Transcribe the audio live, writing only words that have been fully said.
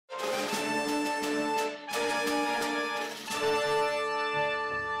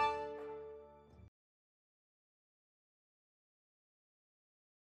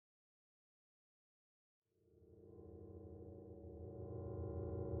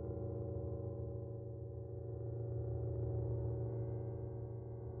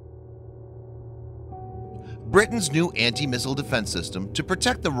Britain's new anti-missile defense system to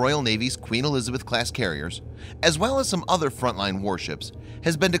protect the Royal Navy's Queen Elizabeth-class carriers, as well as some other frontline warships,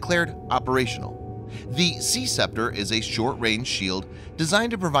 has been declared operational. The Sea Ceptor is a short-range shield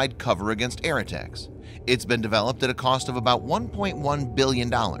designed to provide cover against air attacks. It's been developed at a cost of about $1.1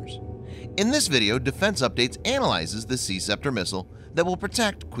 billion. In this video, Defense Updates analyzes the Sea Ceptor missile that will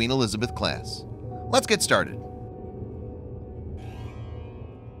protect Queen Elizabeth class. Let's get started.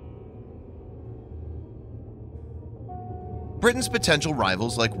 Britain's potential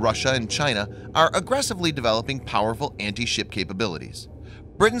rivals like Russia and China are aggressively developing powerful anti-ship capabilities.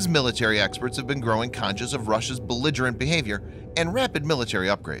 Britain's military experts have been growing conscious of Russia's belligerent behavior and rapid military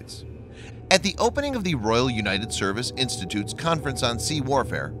upgrades. At the opening of the Royal United Service Institute's Conference on Sea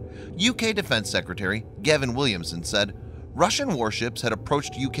Warfare, UK Defense Secretary Gavin Williamson said Russian warships had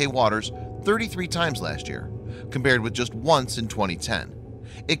approached UK waters 33 times last year, compared with just once in 2010.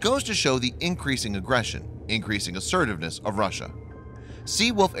 It goes to show the increasing aggression, increasing assertiveness of Russia.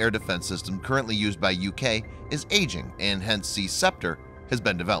 Sea Wolf air defense system currently used by UK is aging, and hence Sea Ceptor has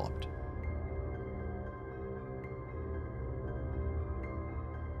been developed.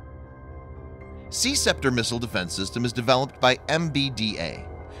 Sea Ceptor missile defense system is developed by MBDA.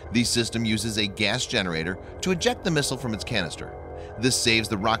 The system uses a gas generator to eject the missile from its canister. This saves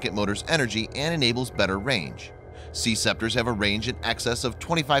the rocket motor's energy and enables better range. Sea Ceptors have a range in excess of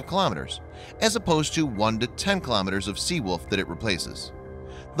 25 kilometers, as opposed to 1 to 10 kilometers of Sea Wolf that it replaces.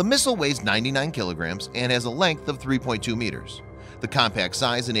 The missile weighs 99 kilograms and has a length of 3.2 meters. The compact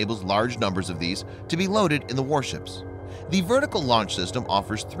size enables large numbers of these to be loaded in the warships. The vertical launch system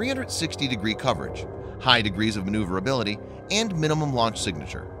offers 360-degree coverage, high degrees of maneuverability, and minimum launch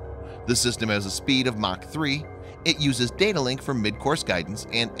signature. The system has a speed of Mach 3. It uses data link for mid-course guidance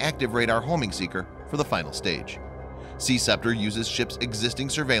and active radar homing seeker for the final stage. Sea Ceptor uses ship's existing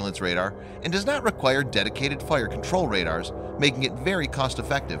surveillance radar and does not require dedicated fire control radars, making it very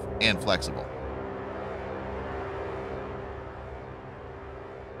cost-effective and flexible.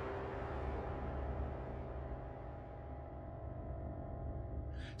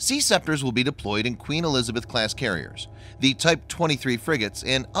 Sea Ceptors will be deployed in Queen Elizabeth-class carriers, the Type 23 frigates,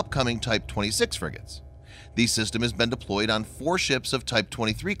 and upcoming Type 26 frigates. The system has been deployed on 4 ships of Type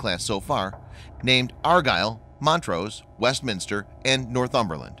 23 class so far, named Argyle, Montrose, Westminster, and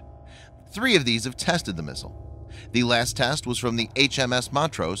Northumberland. 3 of these have tested the missile. The last test was from the HMS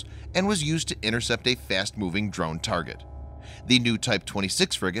Montrose and was used to intercept a fast-moving drone target. The new Type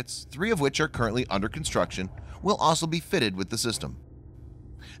 26 frigates, 3 of which are currently under construction, will also be fitted with the system.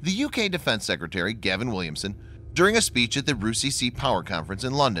 The UK Defense Secretary Gavin Williamson, during a speech at the RUCC Power Conference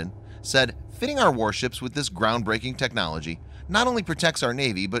in London, said, "Fitting our warships with this groundbreaking technology not only protects our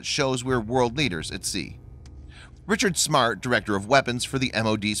Navy but shows we're world leaders at sea." Richard Smart, Director of Weapons for the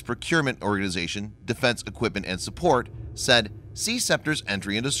MOD's procurement organization, Defense Equipment and Support, said, "Sea Ceptor's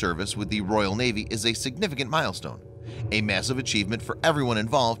entry into service with the Royal Navy is a significant milestone, a massive achievement for everyone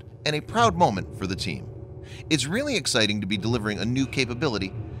involved, and a proud moment for the team. It's really exciting to be delivering a new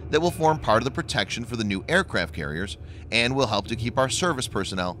capability that will form part of the protection for the new aircraft carriers and will help to keep our service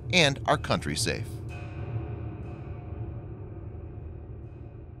personnel and our country safe."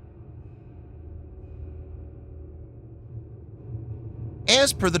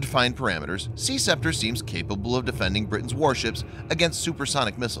 As per the defined parameters, Sea Ceptor seems capable of defending Britain's warships against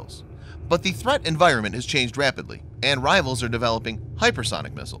supersonic missiles. But the threat environment has changed rapidly, and rivals are developing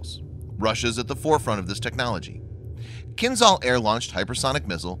hypersonic missiles. Russia's at the forefront of this technology. Kinzhal air-launched hypersonic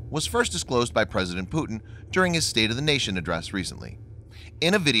missile was first disclosed by President Putin during his State of the Nation address recently.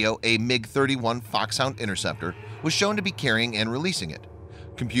 In a video, a MiG-31 Foxhound interceptor was shown to be carrying and releasing it.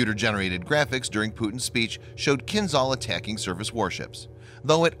 Computer-generated graphics during Putin's speech showed Kinzhal attacking surface warships,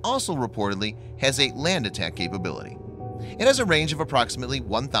 though it also reportedly has a land attack capability. It has a range of approximately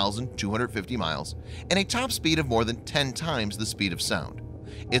 1,250 miles and a top speed of more than 10 times the speed of sound.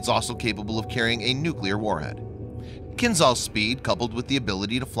 It's also capable of carrying a nuclear warhead. Kinzhal's speed, coupled with the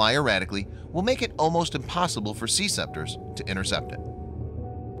ability to fly erratically, will make it almost impossible for Sea Ceptors to intercept it.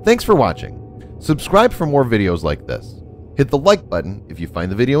 Thanks for watching. Subscribe for more videos like this. Hit the like button if you find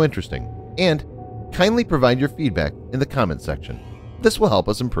the video interesting, and kindly provide your feedback in the comments section. This will help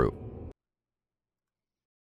us improve.